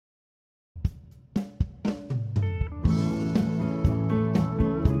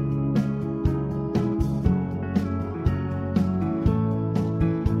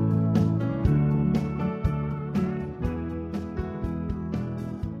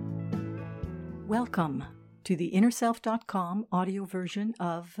Welcome to the InnerSelf.com audio version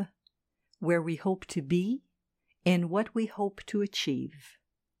of Where We Hope to Be and What We Hope to Achieve.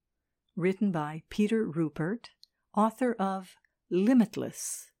 Written by Peter Ruppert, author of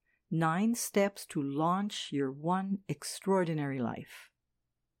Limitless: 9 Steps to Launch Your One Extraordinary Life.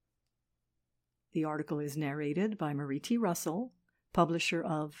 The article is narrated by Marie T. Russell, publisher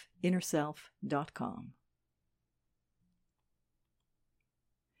of InnerSelf.com.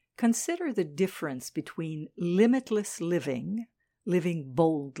 Consider the difference between limitless living, living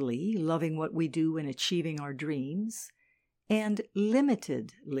boldly, loving what we do and achieving our dreams, and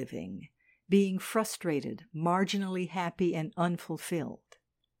limited living, being frustrated, marginally happy, and unfulfilled.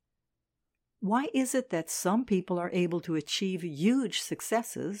 Why is it that some people are able to achieve huge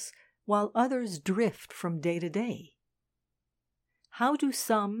successes while others drift from day to day? How do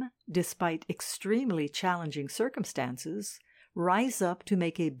some, despite extremely challenging circumstances, rise up to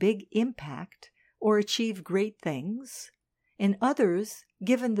make a big impact or achieve great things, and others,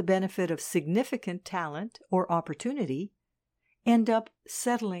 given the benefit of significant talent or opportunity, end up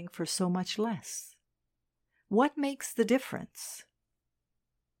settling for so much less? What makes the difference?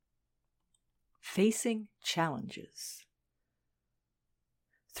 Facing challenges.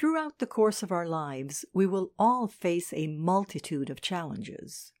 Throughout the course of our lives, we will all face a multitude of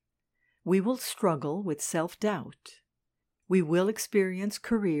challenges. We will struggle with self-doubt. We will experience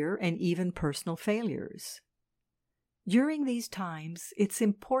career and even personal failures. During these times, it's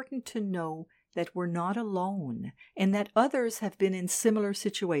important to know that we're not alone and that others have been in similar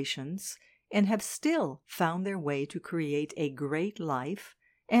situations and have still found their way to create a great life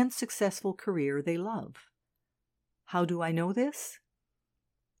and successful career they love. How do I know this?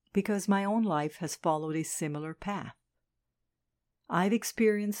 Because my own life has followed a similar path. I've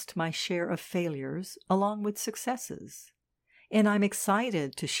experienced my share of failures along with successes, and I'm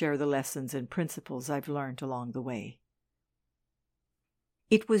excited to share the lessons and principles I've learned along the way.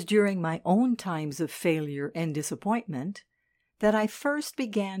 It was during my own times of failure and disappointment that I first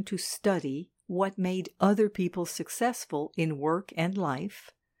began to study what made other people successful in work and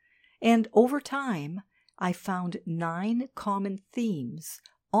life, and over time I found 9 common themes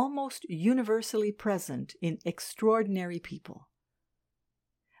almost universally present in extraordinary people.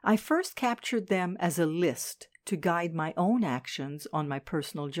 I first captured them as a list to guide my own actions on my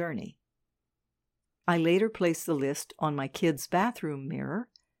personal journey. I later placed the list on my kids' bathroom mirror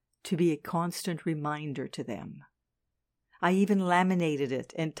to be a constant reminder to them. I even laminated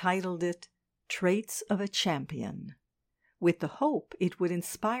it and titled it Traits of a Champion, with the hope it would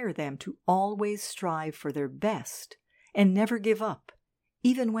inspire them to always strive for their best and never give up,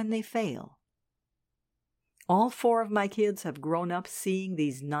 even when they fail. All 4 of my kids have grown up seeing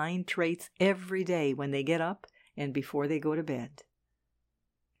these 9 traits every day when they get up and before they go to bed.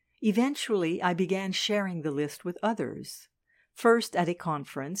 Eventually, I began sharing the list with others, first at a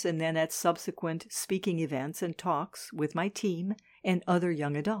conference and then at subsequent speaking events and talks with my team and other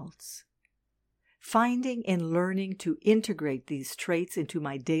young adults. Finding and learning to integrate these traits into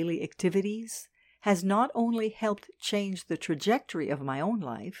my daily activities has not only helped change the trajectory of my own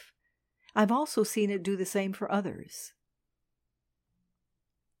life, I've also seen it do the same for others.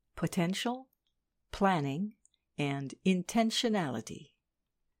 Potential, planning, and intentionality.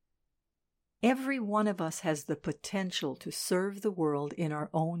 Every one of us has the potential to serve the world in our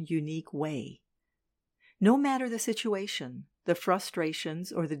own unique way. No matter the situation, the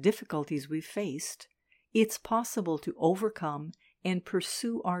frustrations, or the difficulties we've faced, it's possible to overcome and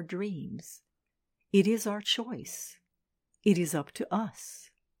pursue our dreams. It is our choice. It is up to us.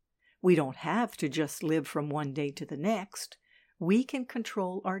 We don't have to just live from one day to the next. We can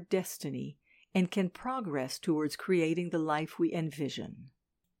control our destiny and can progress towards creating the life we envision.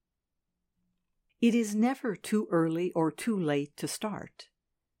 It is never too early or too late to start.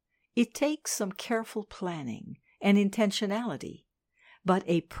 It takes some careful planning and intentionality, but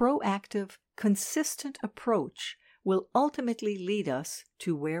a proactive, consistent approach will ultimately lead us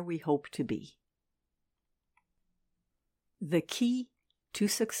to where we hope to be. The key to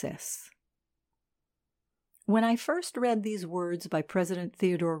success. When I first read these words by President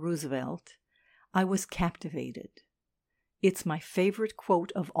Theodore Roosevelt, I was captivated. It's my favorite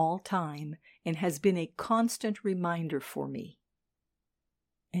quote of all time and has been a constant reminder for me.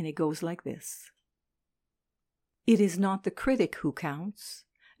 And it goes like this. It is not the critic who counts,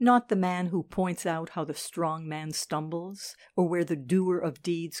 not the man who points out how the strong man stumbles or where the doer of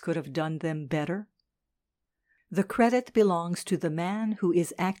deeds could have done them better. The credit belongs to the man who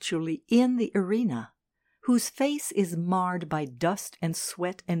is actually in the arena, whose face is marred by dust and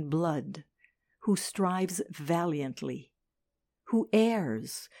sweat and blood, who strives valiantly, who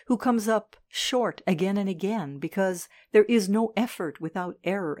errs, who comes up short again and again, because there is no effort without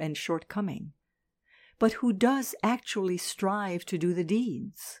error and shortcoming, but who does actually strive to do the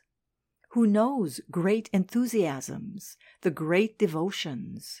deeds, who knows great enthusiasms, the great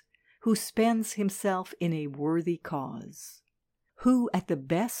devotions, who spends himself in a worthy cause, who at the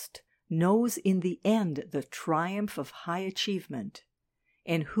best knows in the end the triumph of high achievement,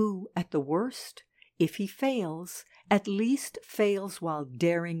 and who at the worst, if he fails, at least fails while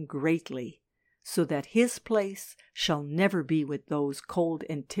daring greatly, so that his place shall never be with those cold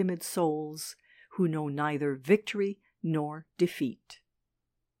and timid souls who know neither victory nor defeat.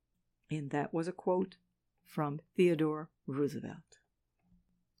 And that was a quote from Theodore Roosevelt.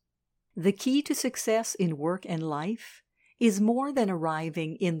 The key to success in work and life is more than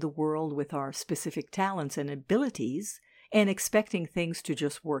arriving in the world with our specific talents and abilities and expecting things to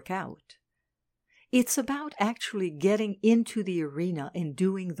just work out. It's about actually getting into the arena and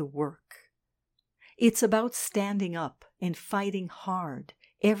doing the work. It's about standing up and fighting hard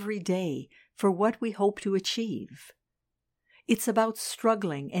every day for what we hope to achieve. It's about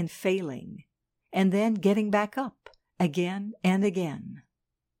struggling and failing, and then getting back up again and again.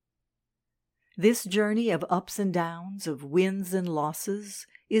 This journey of ups and downs, of wins and losses,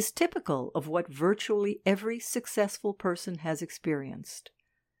 is typical of what virtually every successful person has experienced.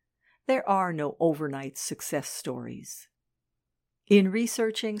 There are no overnight success stories. In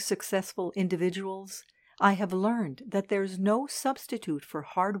researching successful individuals, I have learned that there's no substitute for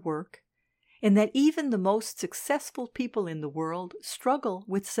hard work, and that even the most successful people in the world struggle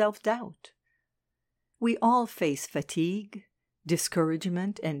with self-doubt. We all face fatigue,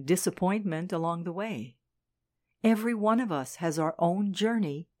 discouragement, and disappointment along the way. Every one of us has our own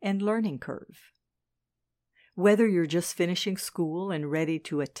journey and learning curve. Whether you're just finishing school and ready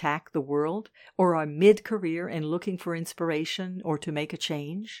to attack the world, or are mid-career and looking for inspiration or to make a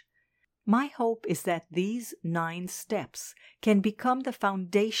change, my hope is that these 9 steps can become the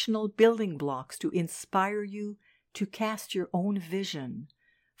foundational building blocks to inspire you to cast your own vision,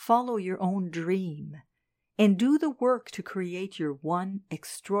 follow your own dream, and do the work to create your one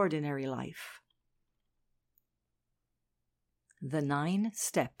extraordinary life. The 9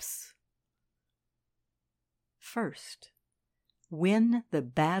 steps. First, win the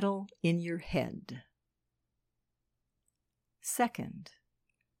battle in your head. Second,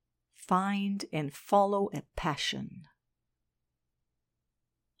 find and follow a passion.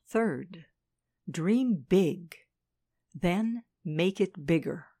 Third, dream big, then make it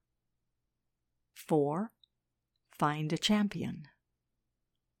bigger. 4, find a champion.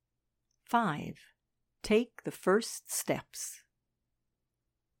 5, take the first steps.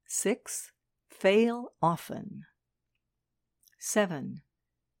 6, fail often. 7,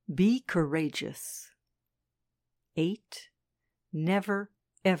 be courageous. 8, never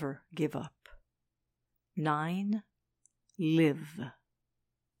ever give up. 9, live.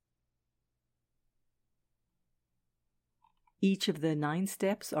 Each of the 9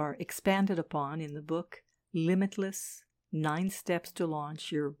 steps are expanded upon in the book Limitless: 9 Steps to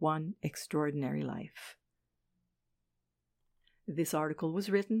Launch Your One Extraordinary Life. This article was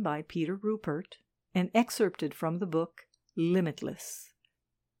written by Peter Ruppert and excerpted from the book Limitless.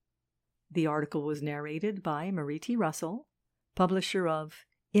 The article was narrated by Marie T. Russell, publisher of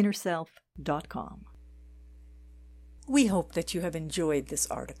InnerSelf.com. We hope that you have enjoyed this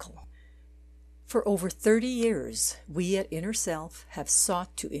article. For over 30 years, we at Inner Self have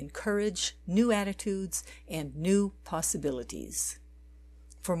sought to encourage new attitudes and new possibilities.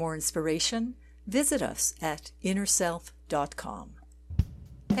 For more inspiration, visit us at InnerSelf.com.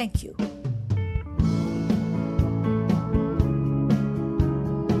 Thank you.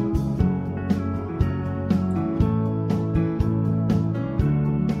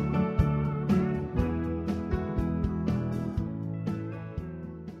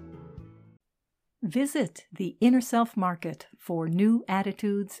 Visit the Inner Self Market for new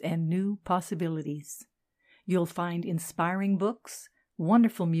attitudes and new possibilities. You'll find inspiring books,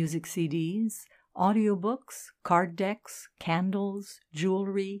 wonderful music CDs, audiobooks, card decks, candles,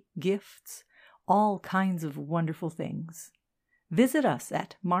 jewelry, gifts, all kinds of wonderful things. Visit us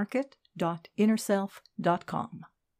at market.innerself.com.